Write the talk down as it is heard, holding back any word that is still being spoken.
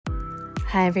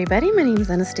Hi everybody, my name is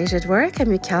Anastasia Dworak. I'm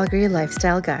your Calgary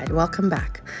lifestyle guide. Welcome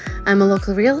back. I'm a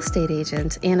local real estate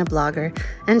agent and a blogger,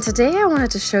 and today I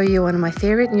wanted to show you one of my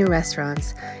favorite new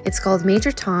restaurants. It's called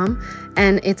Major Tom,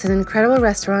 and it's an incredible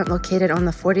restaurant located on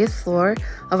the 40th floor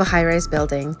of a high-rise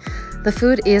building. The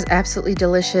food is absolutely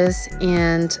delicious,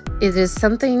 and it is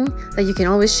something that you can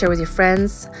always share with your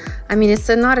friends. I mean, it's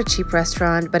not a cheap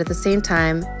restaurant, but at the same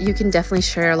time, you can definitely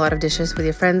share a lot of dishes with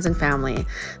your friends and family.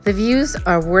 The views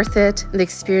are worth it. The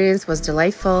experience was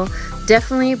delightful.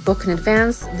 Definitely book in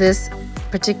advance. This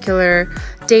particular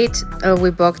date we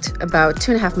booked about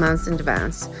 2.5 months in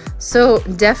advance. So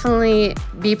definitely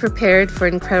be prepared for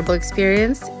an incredible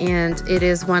experience, and it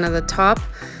is one of the top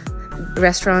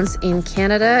restaurants in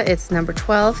Canada. It's number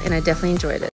 12, and I definitely enjoyed it.